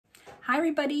Hi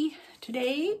everybody,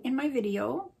 today in my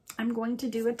video I'm going to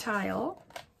do a tile,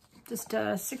 just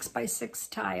a 6x6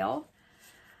 tile.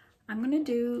 I'm going to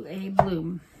do a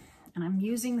bloom and I'm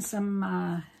using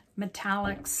some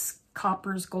metallics,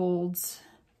 coppers, golds,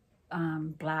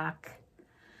 black,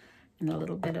 and a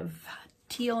little bit of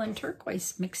teal and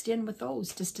turquoise mixed in with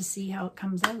those just to see how it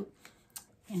comes out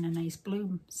in a nice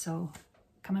bloom. So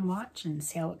come and watch and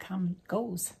see how it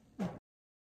goes.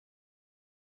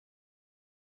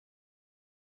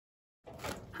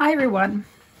 Hi everyone.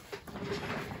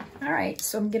 All right,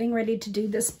 so I'm getting ready to do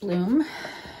this bloom.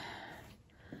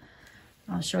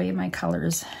 I'll show you my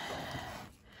colors.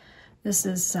 This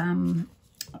is,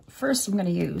 first I'm going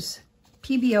to use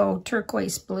PBO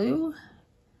turquoise blue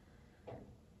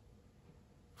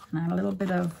and a little bit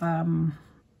of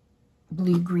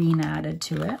blue-green added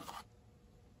to it.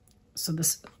 So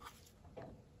this,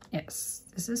 yes,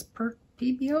 is this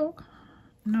PBO?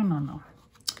 No.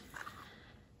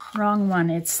 Wrong one,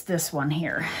 it's this one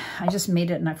here. I just made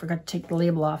it and I forgot to take the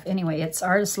label off. Anyway, it's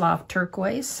Artist Loft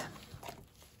Turquoise.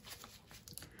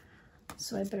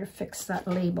 So I better fix that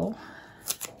label.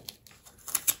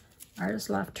 Artist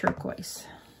Loft Turquoise.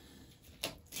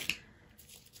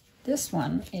 This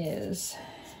one is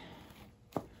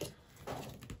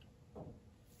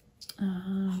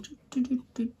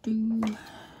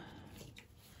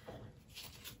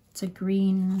it's a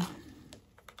green.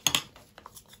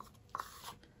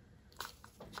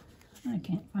 I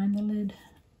can't find the lid.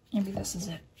 Maybe this is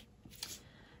it.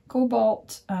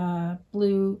 Cobalt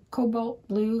blue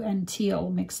and teal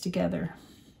mixed together.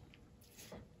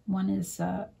 One is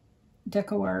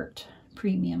Deco Art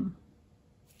Premium.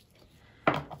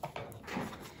 And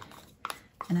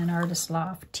an Artist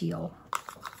Loft teal.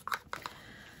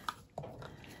 I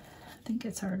think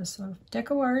it's Artist Loft.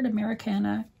 Deco Art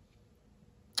Americana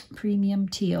Premium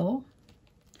teal.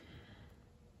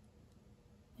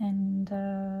 And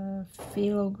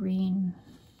phthalo green,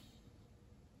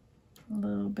 a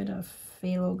little bit of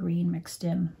phthalo green mixed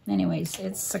in. Anyways,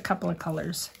 it's a couple of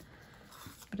colors,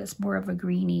 but it's more of a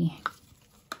greeny.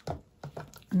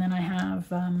 And then I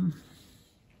have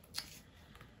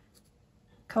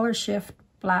Color Shift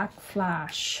Black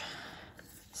Flash.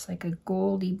 It's like a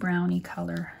goldy browny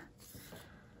color.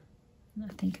 And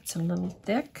I think it's a little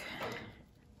thick.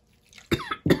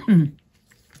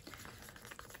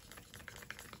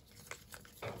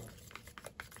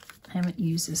 I haven't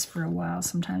used this for a while.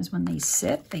 Sometimes when they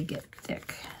sit, they get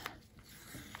thick.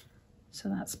 So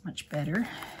that's much better.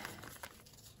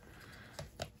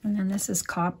 And then this is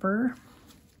copper.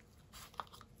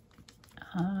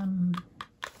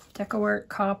 Deco Art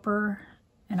copper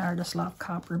and Artist Loft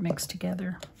copper mixed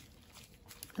together.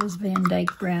 This is Van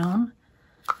Dyke Brown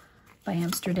by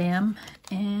Amsterdam.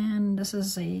 And this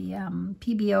is a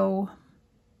PBO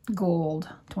gold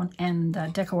and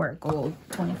Deco Art gold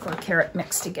 24 karat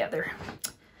mixed together.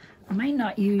 I might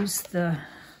not use the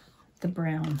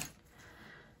brown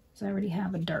because I already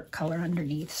have a dark color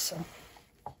underneath, so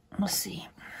we'll see.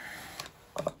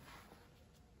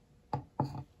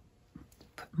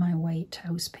 Put my white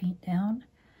house paint down.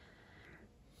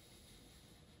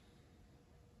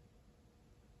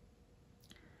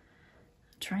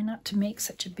 Try not to make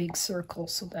such a big circle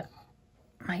so that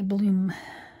my bloom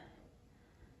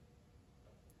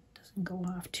go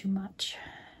off too much.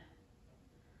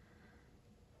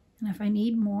 And if I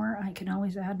need more, I can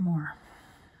always add more.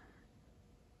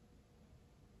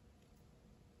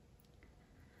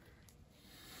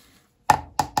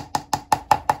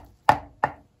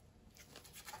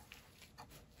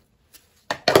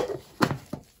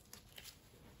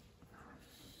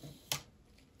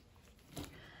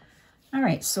 All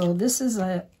right, so this is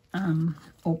a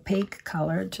opaque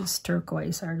color, just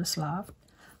turquoise, Artist Loft.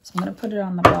 So I'm going to put it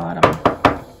on the bottom.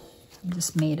 I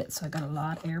just made it, so I got a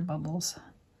lot of air bubbles.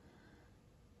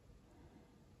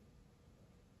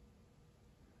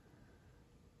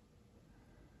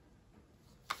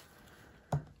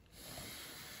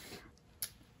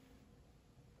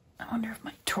 I wonder if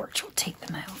my torch will take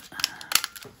them out.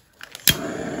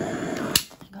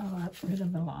 I got rid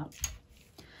of a lot.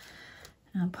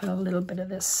 And I'll put a little bit of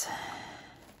this .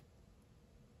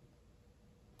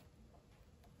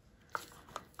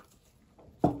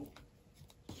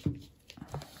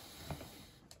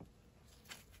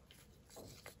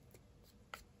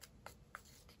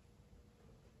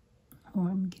 Oh,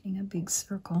 I'm getting a big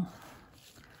circle.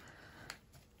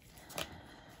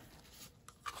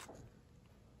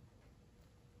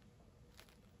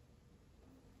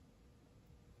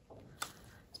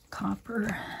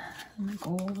 Copper and the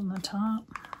gold on the top.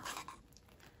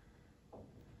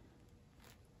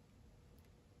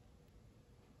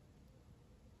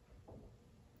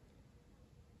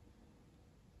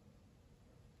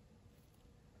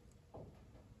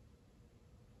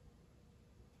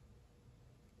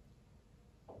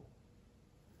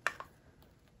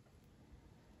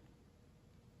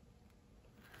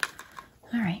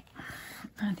 All right,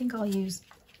 I think I'll use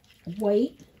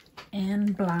white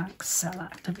and black cell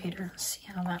activator. See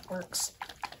how that works.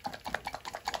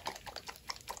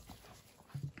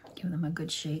 Give them a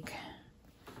good shake.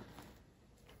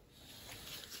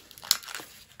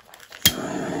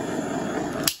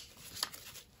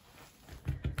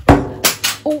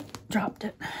 Oh, dropped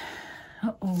it.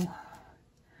 Uh-oh.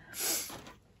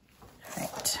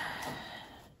 Right.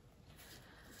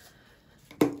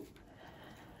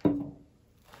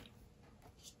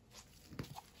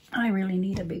 I really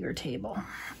need a bigger table.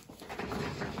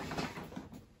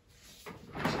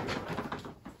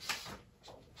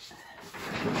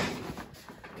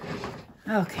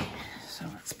 Okay, so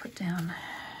let's put down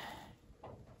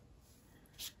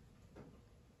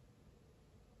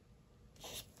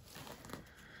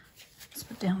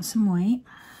some white.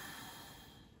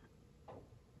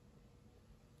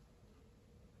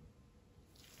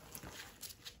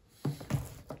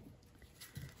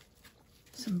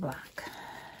 Some black.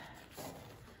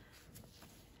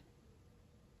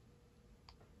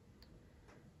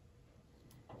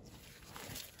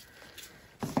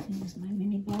 Use my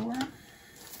mini blower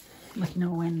with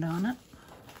no end on it.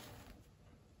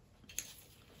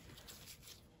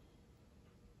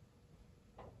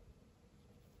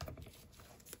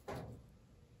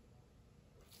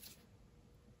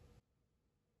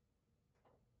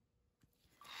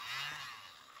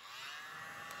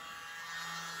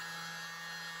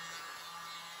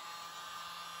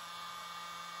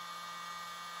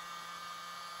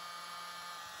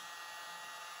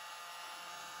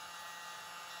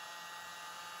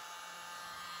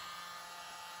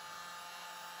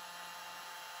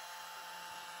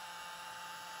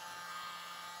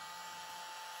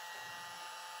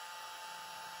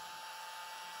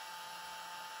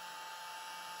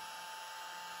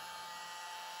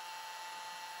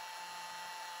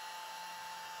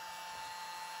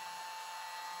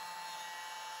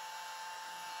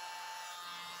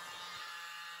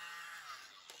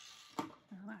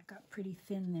 Well, that got pretty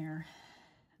thin there.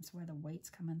 That's why the white's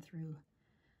coming through.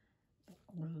 But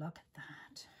oh, look at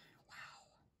that. Wow.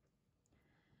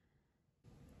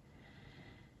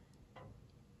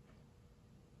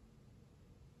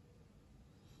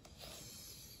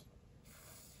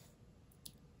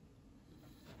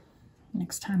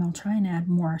 Next time I'll try and add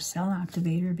more cell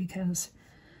activator because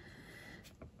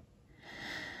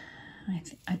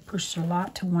I pushed a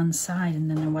lot to one side and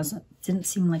then there didn't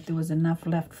seem like there was enough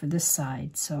left for this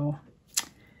side. So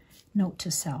note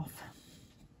to self.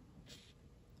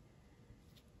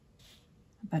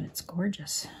 But it's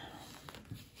gorgeous.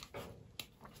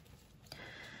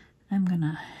 I'm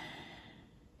gonna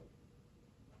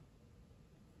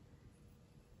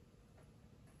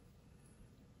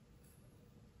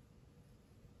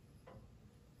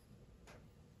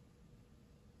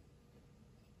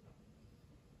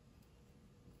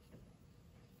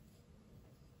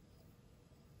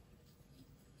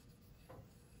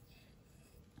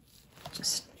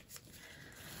just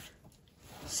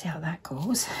see how that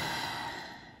goes.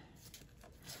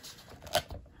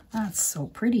 That's so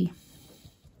pretty.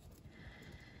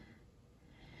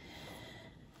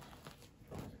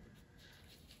 I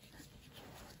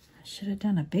should have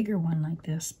done a bigger one like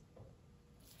this.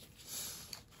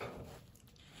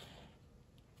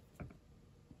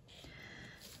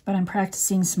 But I'm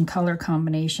practicing some color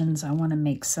combinations. I want to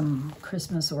make some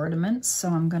Christmas ornaments, so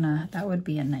that would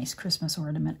be a nice Christmas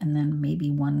ornament, and then maybe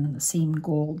the same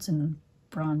golds and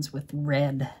bronze with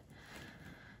red,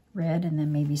 and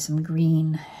then maybe some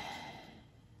green.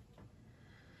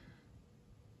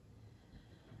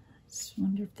 Just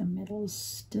wonder if the middle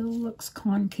still looks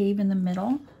concave in the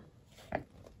middle.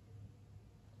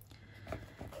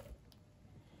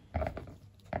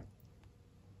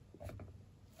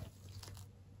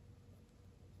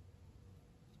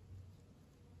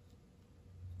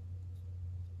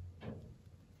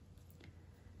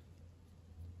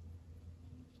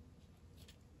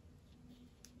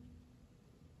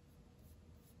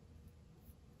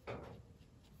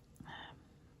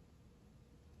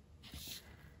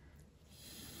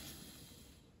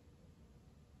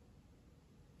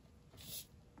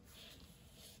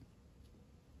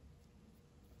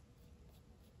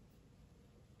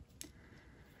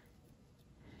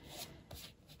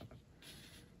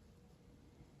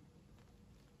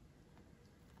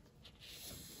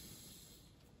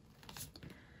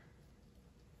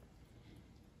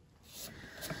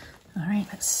 All right,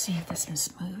 let's see if this is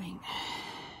moving.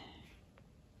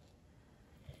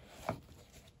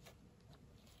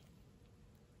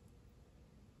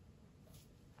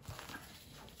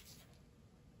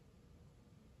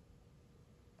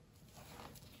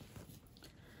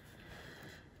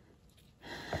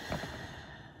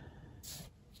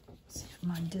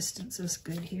 my distance is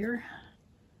good here.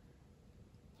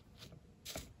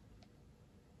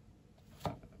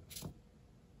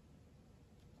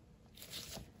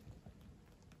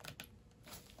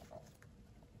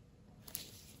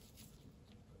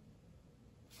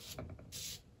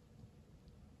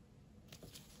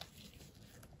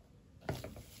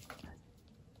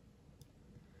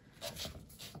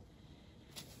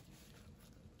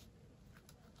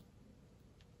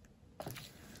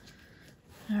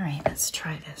 All right, let's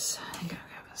try this. I think I'll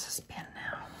grab this pen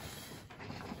now.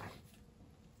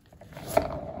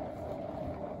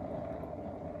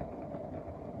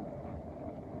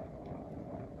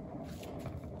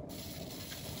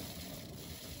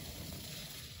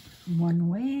 One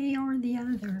way or the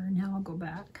other. Now I'll go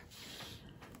back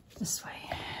this way.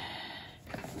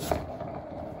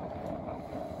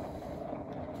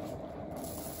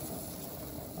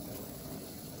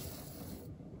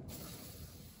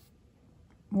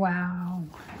 Wow.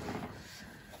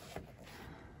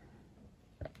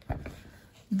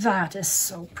 That is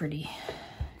so pretty.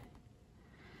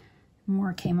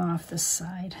 More came off this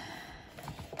side.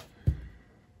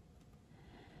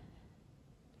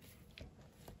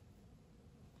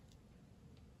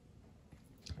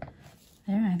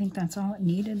 There, I think that's all it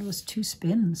needed was 2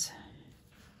 spins.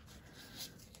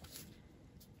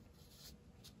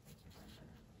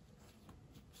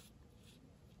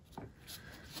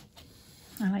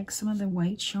 I like some of the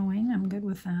white showing. I'm good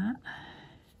with that.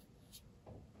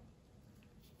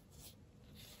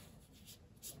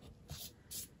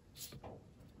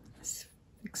 Let's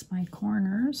fix my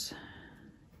corners.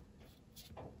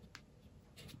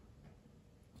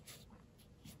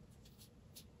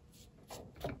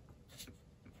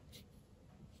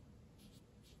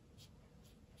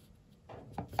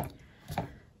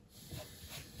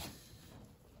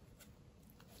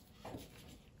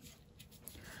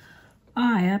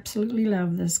 I absolutely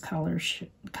love this color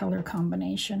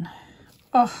combination.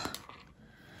 Oh,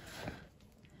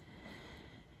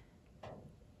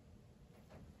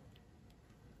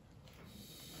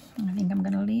 I think I'm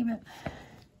gonna leave it.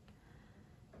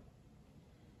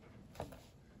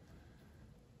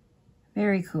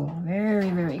 Very cool, very,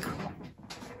 very cool.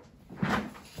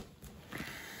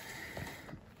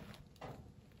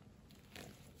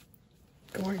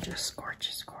 Gorgeous,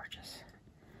 gorgeous, gorgeous.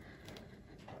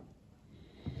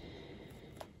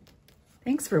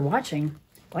 Thanks for watching.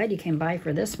 Glad you came by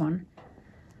for this one.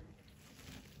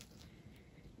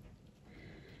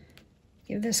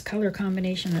 Give this color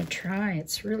combination a try.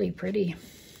 It's really pretty.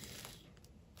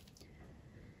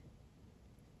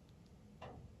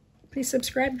 Please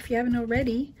subscribe if you haven't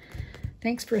already.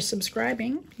 Thanks for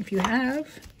subscribing. If you have,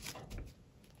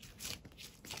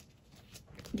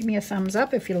 give me a thumbs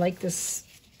up if you like this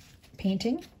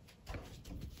painting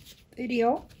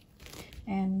video.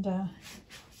 And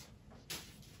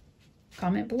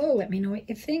comment below, let me know what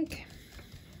you think.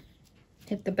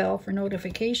 Hit the bell for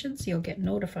notifications. You'll get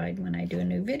notified when I do a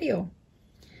new video.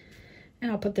 And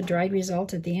I'll put the dried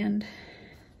result at the end.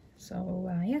 So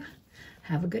yeah,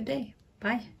 have a good day.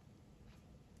 Bye.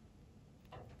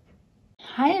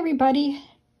 Hi everybody.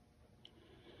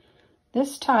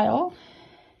 This tile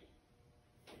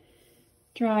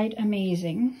dried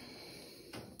amazing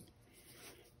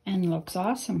and looks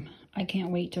awesome. I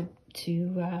can't wait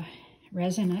to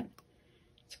resin it.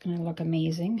 It's going to look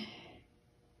amazing.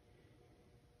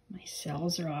 My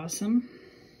cells are awesome.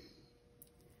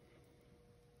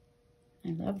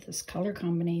 I love this color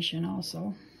combination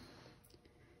also.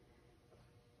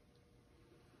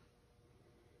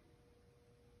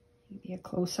 Give you a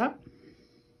close-up.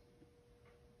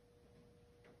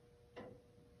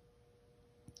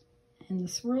 And the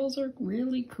swirls are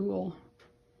really cool.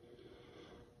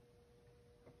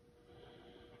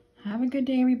 Have a good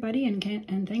day, everybody,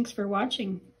 and thanks for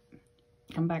watching.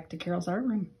 Come back to Carol's Art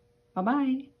Room.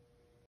 Bye-bye.